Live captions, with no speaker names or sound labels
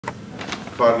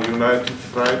van United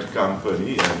Fruit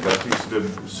Company en dat is de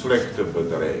slechte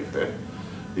bedrijf. Hè.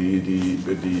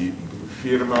 Die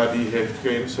firma die heeft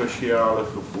geen sociale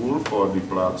gevoel voor die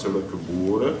plaatselijke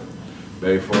boeren.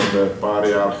 Bijvoorbeeld een paar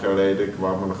jaar geleden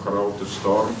kwam een grote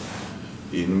storm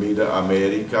in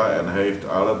Midden-Amerika en heeft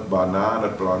alle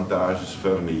bananenplantages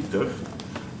vernietigd.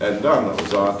 En dan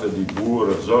zaten die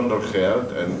boeren zonder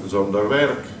geld en zonder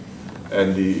werk.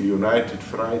 En die United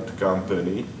Fruit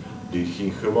Company, die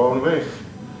ging gewoon weg.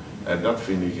 En dat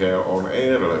vind ik heel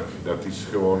oneerlijk. Dat is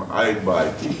gewoon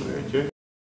uitbuiting, weet je.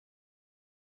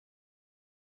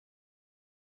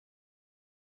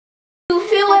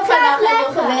 Hoeveel we vandaag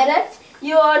hebben gewerkt?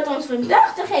 Je hoort ons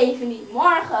vandaag te geven, niet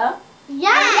morgen.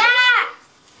 Ja!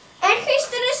 En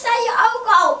gisteren zei je ook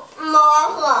al,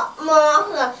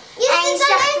 morgen. Je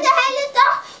zit alleen de hele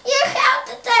dag je geld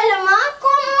te tellen, man.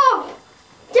 Kom op.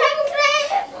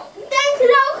 Denk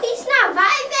logisch na.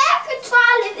 Wij werken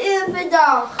 12 uur per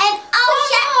dag. En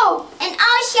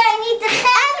als jij niet de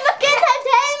geld... En mijn kind heeft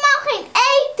helemaal geen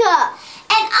eten.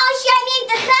 En als jij niet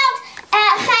de geld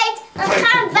geeft, dan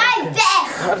gaan wij weg.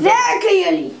 Werken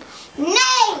jullie?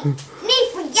 Nee, niet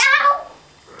voor jou.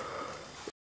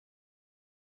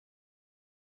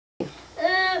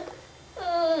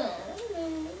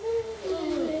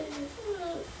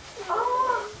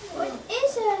 Wat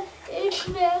is er? Ik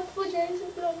werk voor deze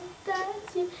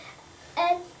plantatie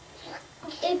en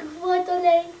ik word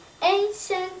alleen 1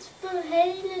 cent per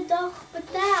hele dag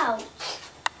betaald.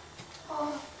 Oh.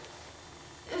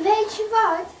 Weet je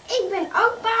wat? Ik ben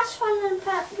ook baas van een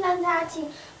plantatie,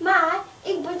 maar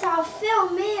ik betaal veel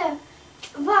meer.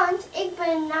 Want ik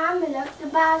ben namelijk de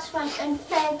baas van een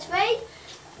fair trade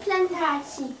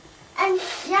plantatie. En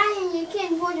jij en je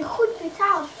kind worden goed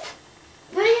betaald.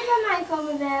 Wil je bij mij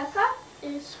komen werken?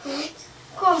 Is goed.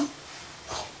 Kom.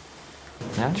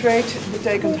 Trade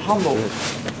betekent handel.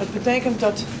 Het betekent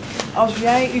dat als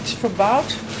jij iets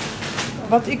verbouwt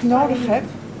wat ik nodig heb,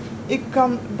 ik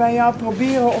kan bij jou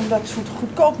proberen om dat zo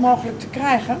goedkoop mogelijk te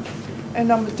krijgen. En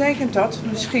dan betekent dat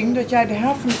misschien dat jij de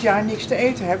helft van het jaar niks te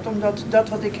eten hebt, omdat dat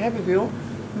wat ik hebben wil,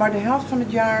 maar de helft van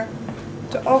het jaar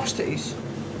te oogsten is.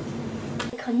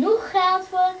 Ik genoeg geld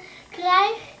voor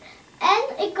krijg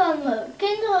en ik kan mijn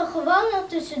kinderen gewoon nog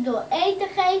tussendoor eten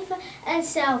geven en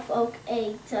zelf ook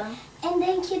eten. En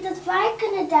denk je dat wij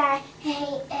kunnen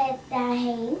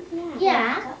daarheen?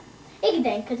 Ja, ik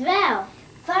denk het wel.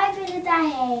 Wij willen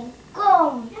daarheen.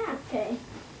 Kom. Ja, oké.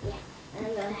 Ja, en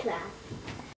dan klaar.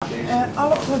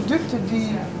 Alle producten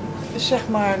die zeg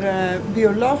maar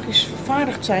biologisch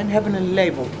vervaardigd zijn, hebben een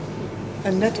label.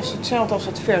 En net als hetzelfde als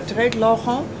het Fairtrade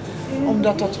logo,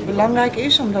 omdat dat belangrijk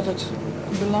is, omdat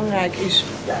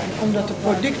de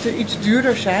producten iets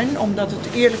duurder zijn, omdat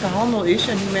het eerlijke handel is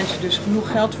en die mensen dus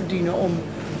genoeg geld verdienen om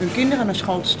hun kinderen naar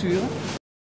school te sturen.